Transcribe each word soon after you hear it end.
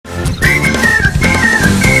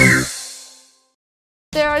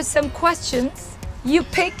are some questions. You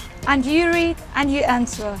pick and you read and you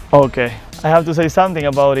answer. Okay, I have to say something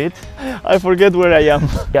about it. I forget where I am.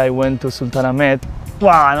 I went to Sultanahmet.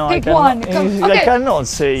 Wow, no, Pick I cannot, one. Come, I okay. cannot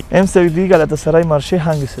say. En sevdiği Galatasaray marşı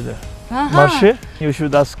hangisidir? Marşı? You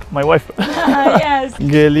should ask my wife.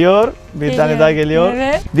 Yes. Geliyor, bir tane daha geliyor.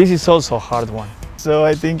 Evet. This is also a hard one.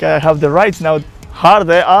 So I think I have the rights now. Hard,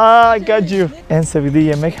 eh? I got you. En sevdiği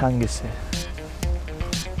yemek hangisi?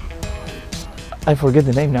 I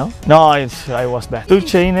forget the name now. No, I was bad.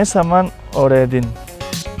 Türkçeyi ne zaman öğrendin?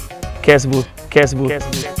 Kes bu.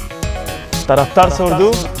 Taraftar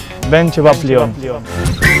sordu, ben cevaplıyorum.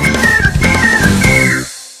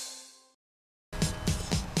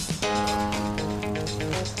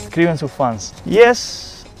 Escriben sus fans. Yes,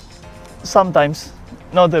 sometimes,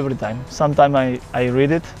 not every time. Sometimes I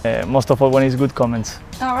read it. Most of all when it's good comments.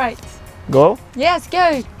 All right. Go. Yes,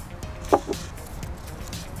 go.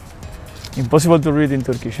 Impossible to read in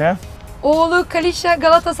Turkish, eh? Oğlu Kalişa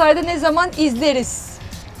Galatasaray'da ne zaman izleriz?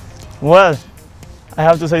 Well, I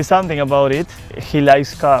have to say something about it. He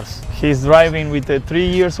likes cars. He's driving with a 3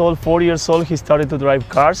 years old, 4 years old. He started to drive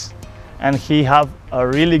cars, and he have a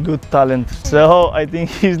really good talent. So I think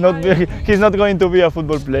he's not going to be a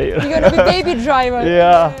football player. You're gonna be baby driver.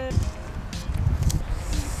 Yeah.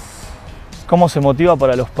 ¿Cómo se motiva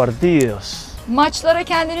para los partidos? Maçlara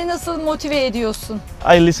kendini nasıl motive ediyorsun?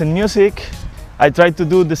 I listen music. I try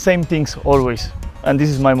to do the same things always, and this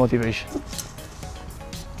is my motivation.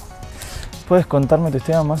 ¿Puedes contarme tus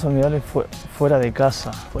temas más olvidables fuera de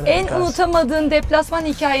casa? En unutamadığın deplasman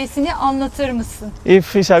hikayesini anlatır mısın?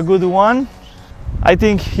 If it's a good one, I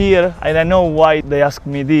think here, and I know why they asked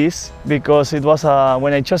me this, because it was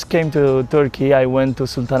when I just came to Turkey, I went to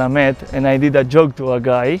Sultanahmet and I did a joke to a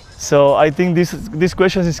guy. So I think this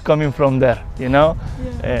question is coming from there, you know?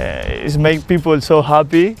 Yeah. It's make people so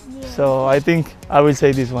happy. Yeah. So I think I will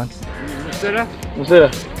say this one.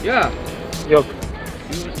 Muslera? Yeah. Yok.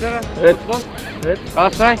 Muslera? Evet. Futbol? Evet.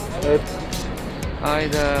 Galatasaray? Evet.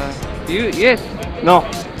 Hayda. You? Yes. No.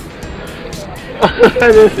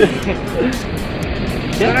 Muslera.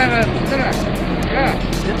 Ya.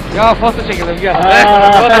 Ya foto çekelim gel.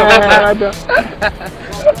 Foto.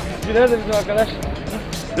 Bir nerede bizim arkadaş?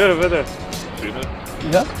 Dur.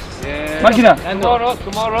 Ya? Makina.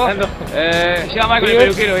 Tomorrow. Siapa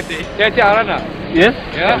yang Cici Arana. Yes.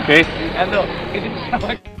 Yeah. Okay. Ando.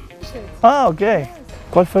 Ah, okay.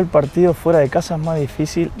 ¿Cuál fue el partido fuera de casa más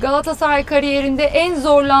difícil? Galatasaray kariyerinde en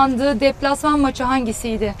zorlandığı deplasman maçı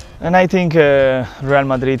hangisiydi? And I think Real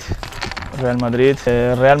Madrid. Real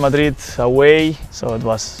Madrid away, so it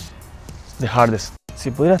was the hardest.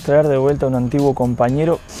 Si pudieras traer de vuelta a un antiguo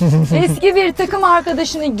compañero. Eski bir takım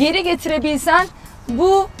arkadaşını geri getirebilsen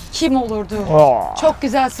bu kim olurdu? Oh. Çok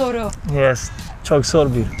güzel soru. Yes, çok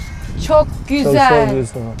zor bir. Çok güzel. Çok zor bir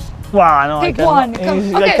soru. Wow, no, Pick one.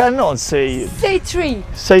 Come. Okay. I cannot say it. Say three.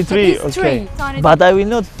 Say three, At least okay. three. But I will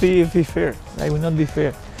not be fair. I will not be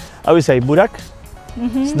fair. I will say Burak,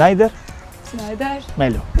 Snyder,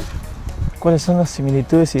 Melo. ¿Cuáles son las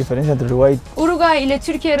similitudes y diferencias entre Uruguay? Uruguay ile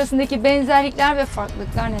Türkiye arasındaki benzerlikler ve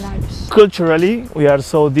farklılıklar nelerdir? Culturally, we are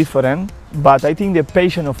so different, but I think the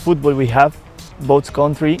passion of football we have, both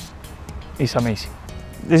country, is amazing.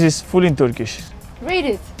 This is full in Turkish. Read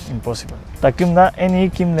it. Impossible. Takımda en iyi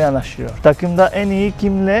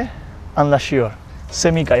kimle anlaşıyor?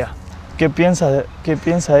 Semikaya. ¿Qué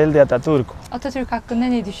piensa él de Atatürk? Atatürk hakkında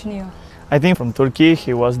ne düşünüyor? I think from Turkey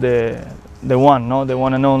he was the one, no, the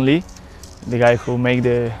one and only, the guy who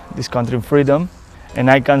made this country freedom. And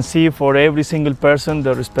I can see for every single person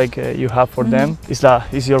the respect you have for them is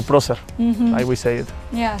your prócer. I will say it.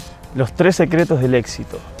 Yeah. Los 3 secretos del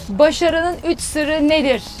éxito. Başarının 3 sırrı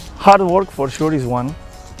nedir? Hard work for sure is one.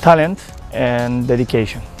 Talent and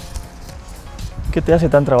dedication. ¿Qué te hace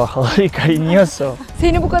tan trabajador y cariñoso?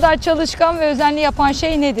 Seni bu kadar çalışkan ve özenli yapan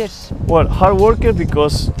şey nedir? Well, hard worker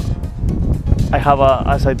because I have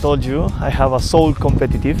as I told you, I have a soul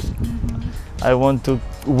competitive. I want to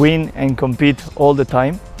win and compete all the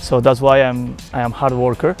time. So that's why I am hard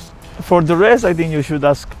worker. For the rest, I think you should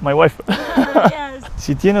ask my wife. Yes.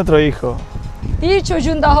 Si tiene otro hijo. Bir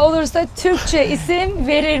çocuğun daha olursa Türkçe isim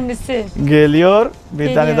verir misin? Geliyor,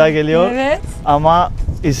 bir tane daha geliyor. Evet. Ama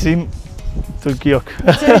isim Türk yok.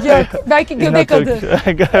 Türk yok. Belki göbek adı.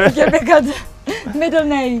 Göbek adı. Middle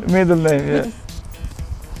name. Middle name, yeah.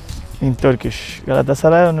 In Turkish.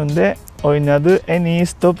 Galatasaray önünde oynadığı en iyi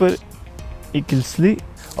stopper ikilisi.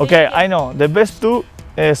 Okay, I know. The best two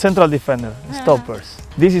central defender, stoppers.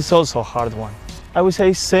 This is also a hard one. I would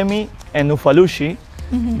say Semi and Ufalushi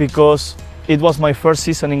because it was my first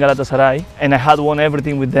season in Galatasaray and I had won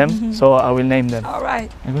everything with them, so I will name them. All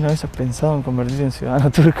right. ¿Alguna vez has pensado en convertirte en ciudadano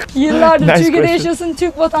turco? Yıllardır Nice Türkiye'de question. yaşasın,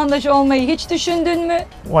 Türk vatandaşı olmayı hiç düşündün mü?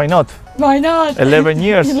 Why not? Why not? 11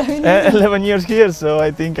 years. 11 11 years here, so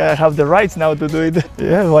I think I have the rights now to do it.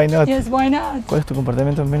 Yeah, why not? Yes, why not? ¿Cuál es tu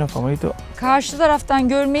comportamiento menos favorito? Karşı taraftan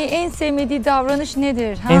görmeyi en sevmediği davranış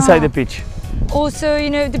nedir? Ha. Inside the pitch. Also, you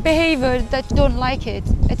know, the behavior that you don't like it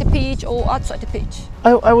at the pitch or outside the pitch.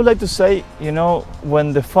 I would like to say, you know,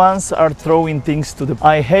 when the fans are throwing things to the...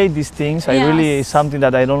 I hate these things. I really, Yes. something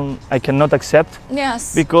that I cannot accept.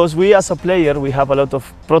 Yes. Because we as a player, we have a lot of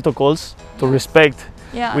protocols to respect.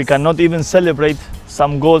 Yes. We cannot even celebrate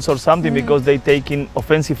some goals or something because they take in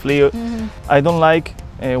offensively. I don't like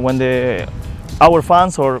when our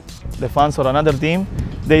fans or the fans or another team,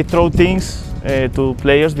 they throw things to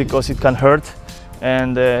players because it can hurt.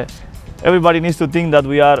 And everybody needs to think that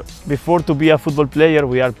we are, before to be a football player,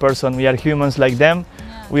 we are person, we are humans like them.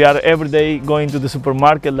 We are every day going to the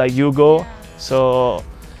supermarket like you go. So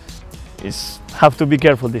have to be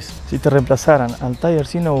careful this. Si te reemplazaran Altay,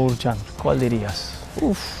 Ersin o Uğurcan, ¿cuál dirías?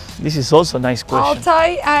 This is also a nice question.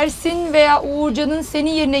 Altay, Ersin veya Uğurcan'ın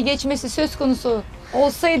senin yerine geçmesi söz konusu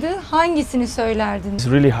olsaydı hangisini söylerdin? It's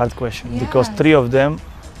a really hard question because Yes. three of them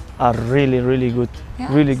are really good, Yes.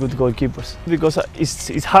 really good goalkeepers. Because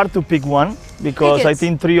it's hard to pick one because Pick I it.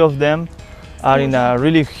 think three of them are in a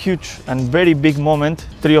really huge and very big moment.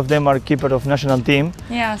 Three of them are keeper of national team,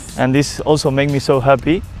 Yes. and this also makes me so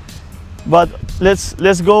happy. But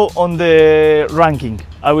let's go on the ranking.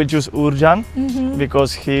 I will choose Uğurcan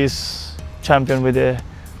because he's champion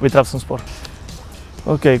with Trabzonspor.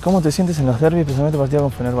 Ok, ¿cómo te sientes en los derbis, especialmente el partido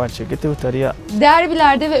con Fenerbahçe? ¿Qué te gustaría?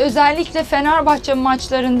 Derbilerde ve özellikle Fenerbahçe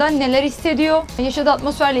maçlarında neler hissediyor? Yaşadığı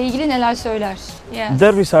atmosferle ilgili neler söyler? Yes.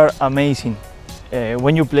 Derbis are amazing.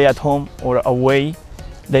 When you play at home or away,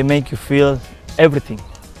 they make you feel everything.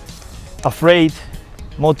 Afraid,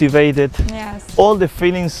 motivated, Yes. all the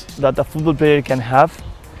feelings that a football player can have,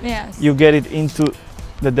 Yes. you get it into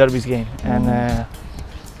the derbis game. And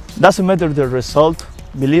doesn't matter the result,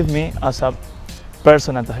 believe me, as a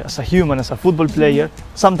person, as a human, as a football player,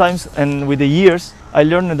 sometimes and with the years, I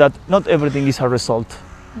learned that not everything is a result.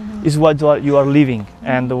 It's what you are living.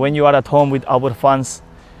 And when you are at home with our fans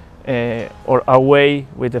or away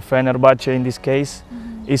with the Fenerbahçe in this case,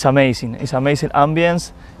 it's amazing. It's amazing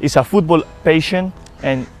ambience, it's a football passion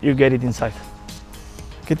and you get it inside.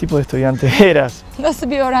 ¿Qué tipo de estudiante eras?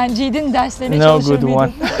 Nasıl bir öğrenciydin? Derslerine No çalışır good mıydın?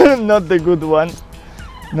 one. Not the good one.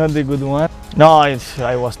 Not the good one. No, I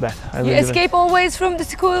was bad. You escape always from the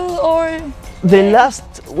school or? The last,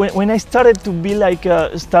 when I started to be like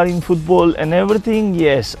studying football and everything,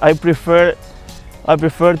 yes, I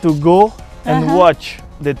prefer to go and watch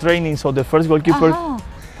the trainings of the first goalkeeper,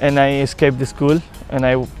 and I escaped the school and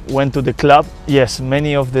I went to the club. Yes,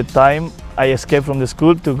 many of the time I escaped from the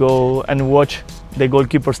school to go and watch the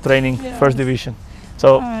goalkeepers training, first division.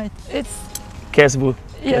 So, Alright, it's Kesbu.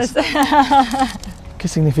 yes. ¿Qué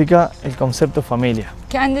significa el concepto familia?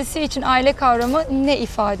 Kendisi için aile kavramı ne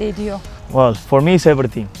ifade ediyor? Well, for me it's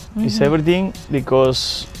everything. It's everything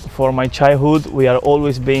because for my childhood we are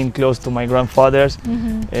always being close to my grandfathers,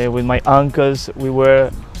 with my uncles. We were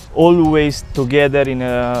always together in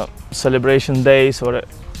celebration days or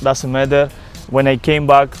doesn't matter. When I came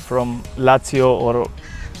back from Lazio or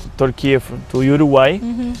Turkey to Uruguay,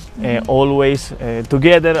 always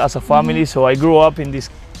together as a family. So I grew up in this.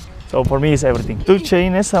 So for me it's everything.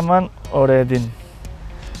 Türkçeyi ne zaman öğrendin?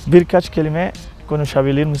 Birkaç kelime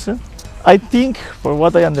konuşabilir misin? I think, for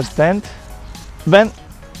what I understand, ben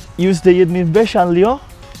 %75 anlıyor,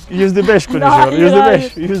 %5 konuşuyor.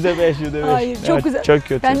 Hayır. %5. Hayır, çok Evet, güzel. Çok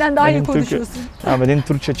kötü. Benden daha iyi Benim konuşuyorsun. Benim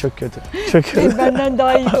Türkçe çok kötü. Çok kötü. Benden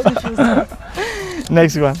daha iyi konuşuyorsun.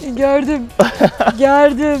 Next one.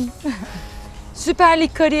 Gördüm. Süper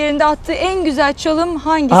Lig kariyerinde attığı en güzel çalım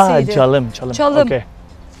hangisiydi? Çalım. Okay.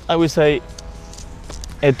 I will say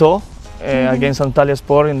Eto'o against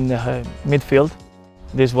Antalyaspor in the midfield.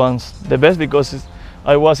 This one's the best because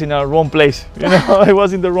I was in a wrong place. You know, I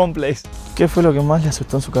was in the wrong place. ¿Qué fue lo que más le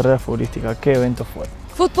asustó en su carrera futbolística? ¿Qué evento fue?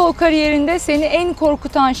 Futbol kariyerinde seni en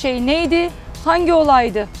korkutan şey neydi? Hangi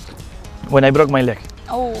olaydı? When I broke my leg.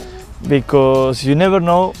 Oh. Because you never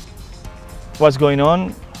know what's going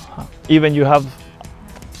on. Even you have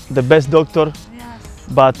the best doctor,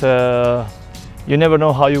 but you never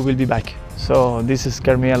know how you will be back. So this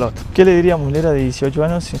scared me a lot. ¿Qué le diría a Muslera de 18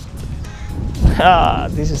 años?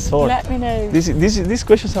 This is hard. Let me know. These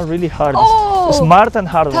questions are really hard. Oh, Smart and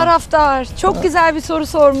hard one. Taraftar çok güzel bir soru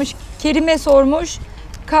sormuş. Kerime sormuş.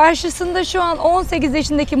 Karşısında şu an 18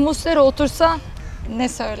 yaşındaki Muslera otursa ne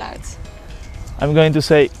söylerdi? I'm going to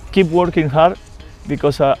say keep working hard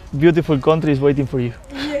because a beautiful country is waiting for you.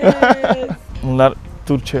 Yes. Bunlar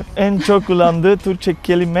Türkçe. En çok kullandığı Türkçe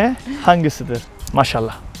kelime hangisidir?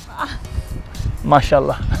 Maşallah.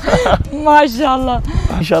 Maşallah. Maşallah.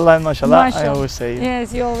 İnşallah and maşallah. I Maşallah. always say it.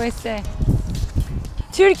 Yes, you always say.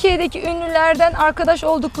 Türkiye'deki ünlülerden arkadaş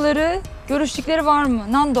oldukları, görüştükleri var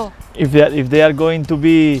mı? Nando. If they are going to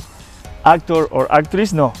be actor or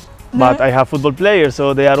actress, no. But I have football players,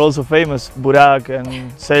 so they are also famous. Burak and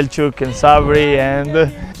Selçuk and Sabri and.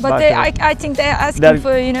 But I think they are asking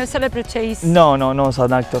for celebrities. No, as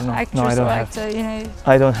an actor, no. Actress No, I don't or have. actor,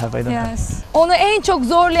 I don't have. Yes. Onu en çok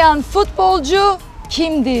zorlayan futbolcu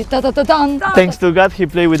kimdi? Da da da dan. Thanks to God, he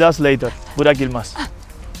played with us later. Burak Yılmaz.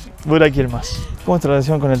 Burak Yılmaz. ¿Cómo es tu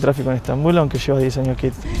relación con el tráfico en Estambul, aunque llevas 10 años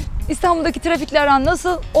aquí? İstanbul'daki trafikle aran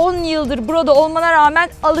nasıl? 10 yıldır burada olmana rağmen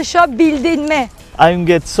alışabildin mi? I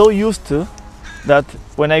get so used to that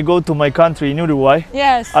when I go to my country in Uruguay,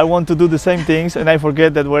 Yes. I want to do the same things and I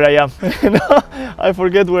forget that where I am. I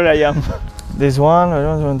forget where I am. This one,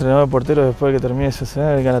 entrenador portero después de que termine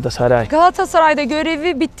el Galatasaray. Galatasaray'da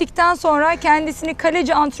görevi bittikten sonra kendisini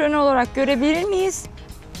kaleci antrenör olarak görebilir miyiz?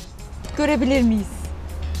 Görebilir miyiz?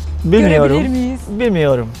 Bilmiyorum. Görebilir miyiz?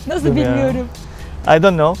 Bilmiyorum. Nasıl bilmiyorum? I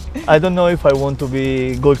don't know. I don't know if I want to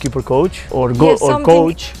be goalkeeper coach or Yes, or something-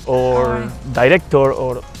 coach or director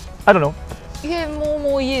or I don't know. You have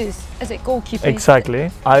more years as a goalkeeper.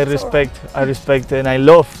 Exactly. I respect and I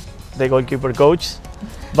love the goalkeeper coach,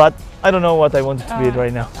 but I don't know what I want it to be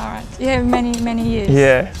right now. All right. You have many years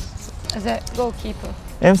Yeah. as a goalkeeper.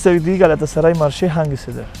 En sevdiği Galatasaray marşı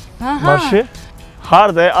hangisidir? Aha. Marşı?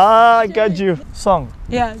 Hard. I got you. Song.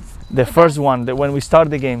 Yes. The first one, when we start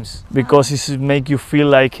the games, because it make you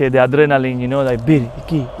feel like the adrenaline, like 1,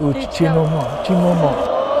 2, 3, çimomo, çimomo.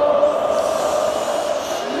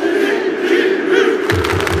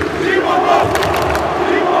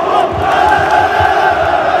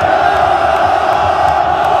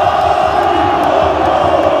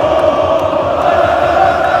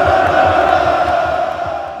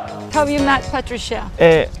 How you met Patricia?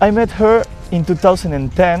 I met her in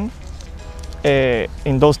 2010.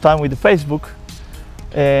 In those time with Facebook,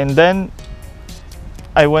 and then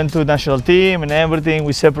I went to national team and everything.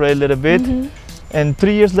 We separated a little bit, and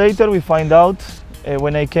 3 years later we find out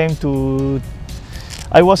when I came to.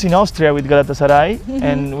 I was in Austria with Galatasaray,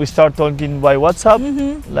 and we start talking by WhatsApp,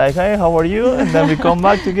 like, "Hey, how are you?" And then we come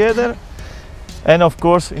back together. And of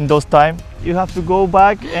course, in those time, you have to go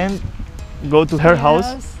back and go to her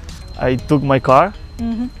house. I took my car,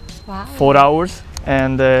 Wow. 4 hours,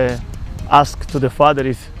 and ask to the father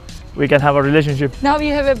if we can have a relationship. Now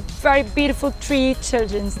you have a very beautiful 3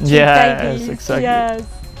 children. 3 Yes, babies. exactly. Yes.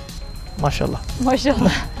 Maşallah.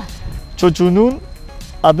 Maşallah. Çocuğunun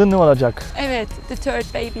adı ne olacak? Evet, the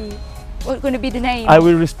third baby. What's going to be the name? I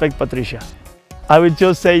will respect Patricia. I will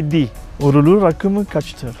just say D. Uğurlu rakamı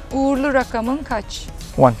kaçtır? Uğurlu rakamın kaç?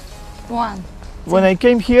 1. 1. When I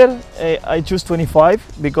came here, I chose 25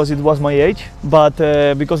 because it was my age. But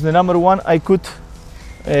because the number 1, I could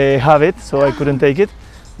have it, so I couldn't take it.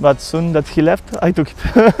 But soon that he left, I took it.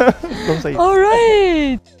 Don't say it. All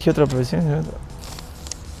right. ¿Qué otra profesión?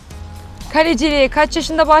 Kaleciliğe kaç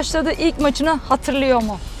yaşında başladı? İlk maçını hatırlıyor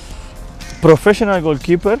mu? Professional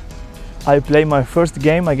goalkeeper. I played my first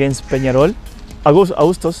game against Peñarol,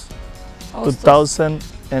 Augustus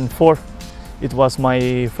 2004. It was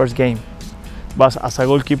my first game. But as a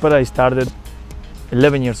goalkeeper, I started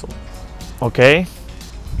 11 years old. Okay,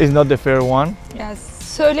 it's not the fair one. Ya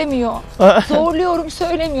söylemiyor. Zorluyorum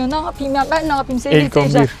söylemiyor. Ne yapayım ya? Ben ne yapayım sevgili İlk 11.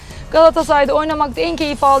 seyirciler? Galatasaray'da oynamakta en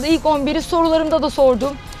keyif aldı. İlk 11'i sorularımda da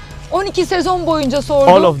sordum. 12 sezon boyunca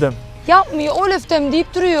sordum. All of them. Yapmıyor. All of them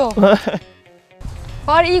deyip duruyor.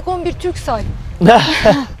 Bari ilk 11 Türk say.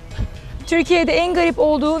 Türkiye'de en garip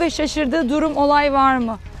olduğu ve şaşırdığı durum, olay var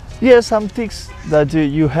mı? Yes, some things that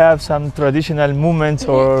you have some traditional movements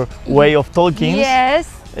or way of talking. Yes.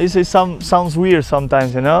 It sounds weird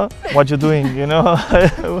sometimes, what you're doing,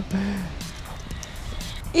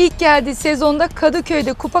 İlk geldiği sezonda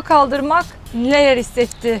Kadıköy'de kupa kaldırmak neler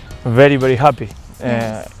hissetti? Very, very happy.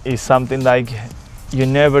 Yes. It's something like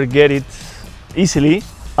you never get it easily,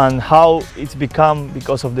 and how it's become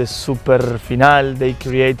because of the super final they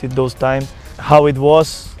created those times. How it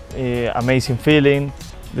was, amazing feeling,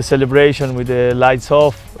 the celebration with the lights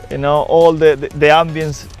off, all the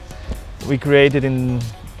ambience we created in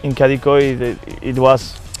Kadıköy. It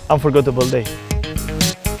was unforgettable day.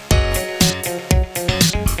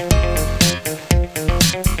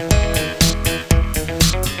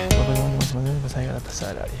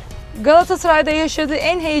 Galatasaray'da yaşadığı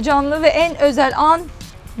en heyecanlı ve en özel an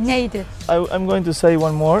neydi? I'm going to say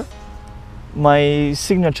one more. my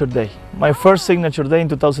signature day, my first signature day in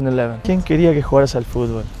 2011. ¿Quién quería que jugaras al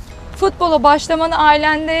fútbol? Futbola başlamanı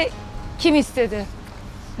ailende kim istedi?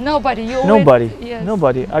 Nobody. You Nobody. already- Yes.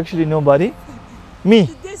 Nobody. Actually, nobody. Me.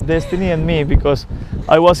 Destiny and me, because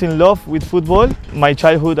I was in love with football. My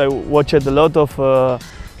childhood, I watched a lot of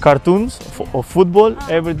cartoons of football,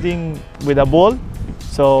 everything with a ball.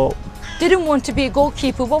 So Didn't want to be a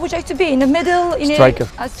goalkeeper. What would you like to be? In the middle? In Striker.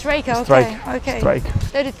 A striker. strike, Okay. strike.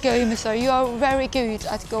 Let it go, Muslera. You are very good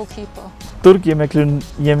at goalkeeper. Türk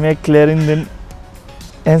yemeklerinden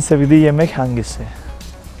en sevdiği yemek hangisi?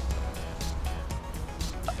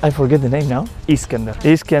 I forget the name now. Iskender.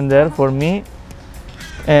 Iskender for me.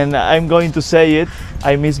 And I'm going to say it.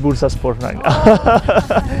 I miss Bursaspor right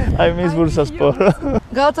now. I miss Bursaspor.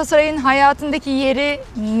 Galatasaray'ın hayatındaki yeri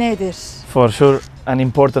nedir? For sure, an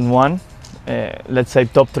important one. Let's say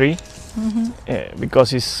top 3,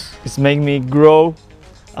 because it's made me grow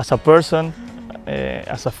as a person,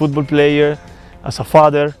 as a football player, as a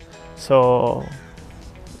father. So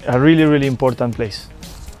a really important place.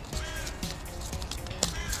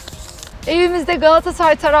 Evimizde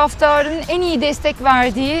Galatasaray taraftarının en iyi destek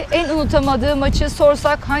verdiği, en unutamadığı maçı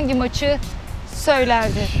sorsak hangi maçı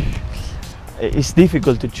söylerdi? It's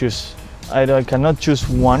difficult to choose. I cannot choose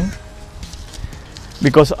one,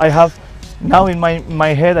 because I have now in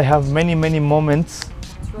my head I have many moments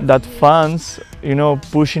that fans,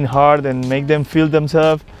 pushing hard and make them feel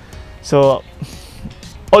themselves. So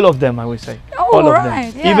all of them, I would say. Oh, all of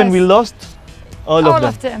right, them. Even yes. we lost, all All of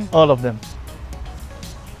of them. All of them.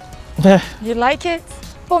 You like it?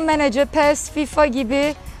 Bu Manager, PES, FIFA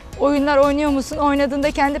gibi oyunlar oynuyor musun?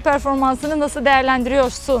 Oynadığında kendi performansını nasıl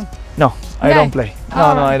değerlendiriyorsun? No, I No. don't play. No,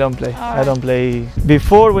 Alright. I don't play. Alright. I don't play.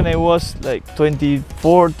 Before, when I was like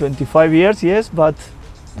 24, 25 years, yes, but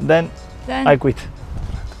then I quit.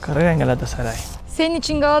 Carrera en Galatasaray. Senin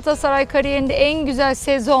için Galatasaray kariyerinde en güzel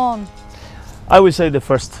sezon? I would say the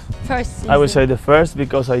first. First season. I would say the first,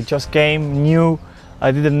 because I just came new.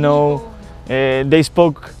 I didn't know. They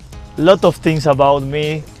spoke a lot of things about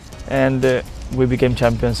me, and we became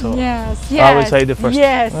champions. So Yes, I would say the first.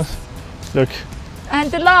 Yes. Look.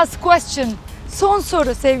 And the last question. Son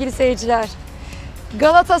soru sevgili seyirciler.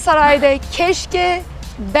 Galatasaray'da keşke,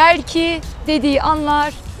 belki dediği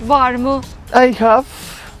anlar var mı? I have,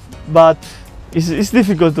 but it's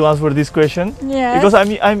difficult to answer this question. Yes. Because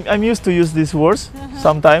I'm used to use these words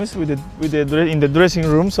sometimes in the dressing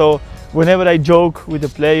room. So whenever I joke with the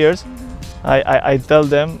players, I tell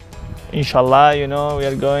them, Inshallah, we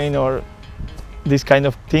are going, or these kind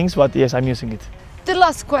of things. But yes, I'm using it. The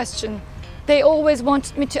last question. They always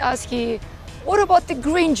wanted me to ask you, what about the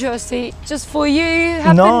green jersey? Just for you?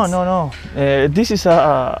 No. This is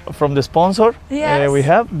from the sponsor. Yes. We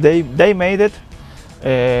have. They made it.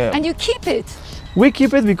 And you keep it? We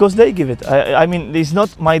keep it because they give it. I mean, it's not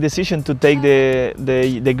my decision to take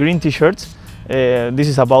the green T-shirts. This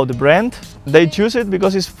is about the brand. They choose it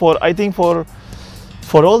because it's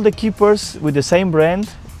for all the keepers with the same brand.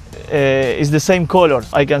 It's the same color.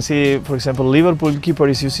 I can see, for example, Liverpool keeper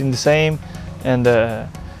is using the same, and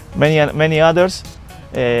many others.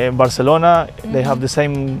 Barcelona, they have the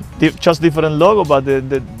same, just different logo, but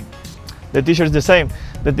the T-shirt is the same.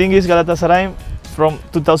 The thing is, Galatasaray from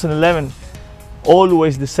 2011,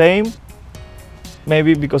 always the same.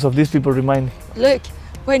 Maybe because of this, people remind. Look,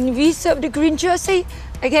 when we serve the green jersey,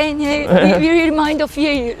 again, we remind of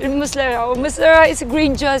you, Muslera. Muslera is a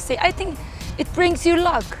green jersey. I think it brings you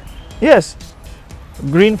luck. Yes,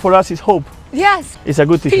 green for us is hope. Yes. It's a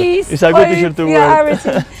good T-shirt. Peace, It's a good hope, T-shirt to yeah, wear.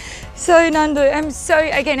 everything. So Nando, I'm so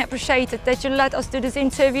again appreciated that you let us do this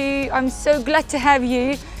interview. I'm so glad to have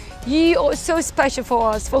you. You are so special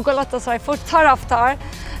for us, for Galatasaray, for Taraftar,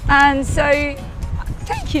 and so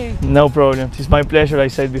thank you. No problem. It's my pleasure, I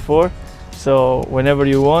said before. So whenever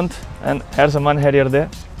you want, and her zaman her yerde,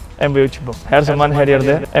 en büyük bu. Her zaman her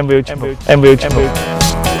yerde, en büyük bu. En büyük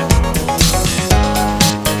bu.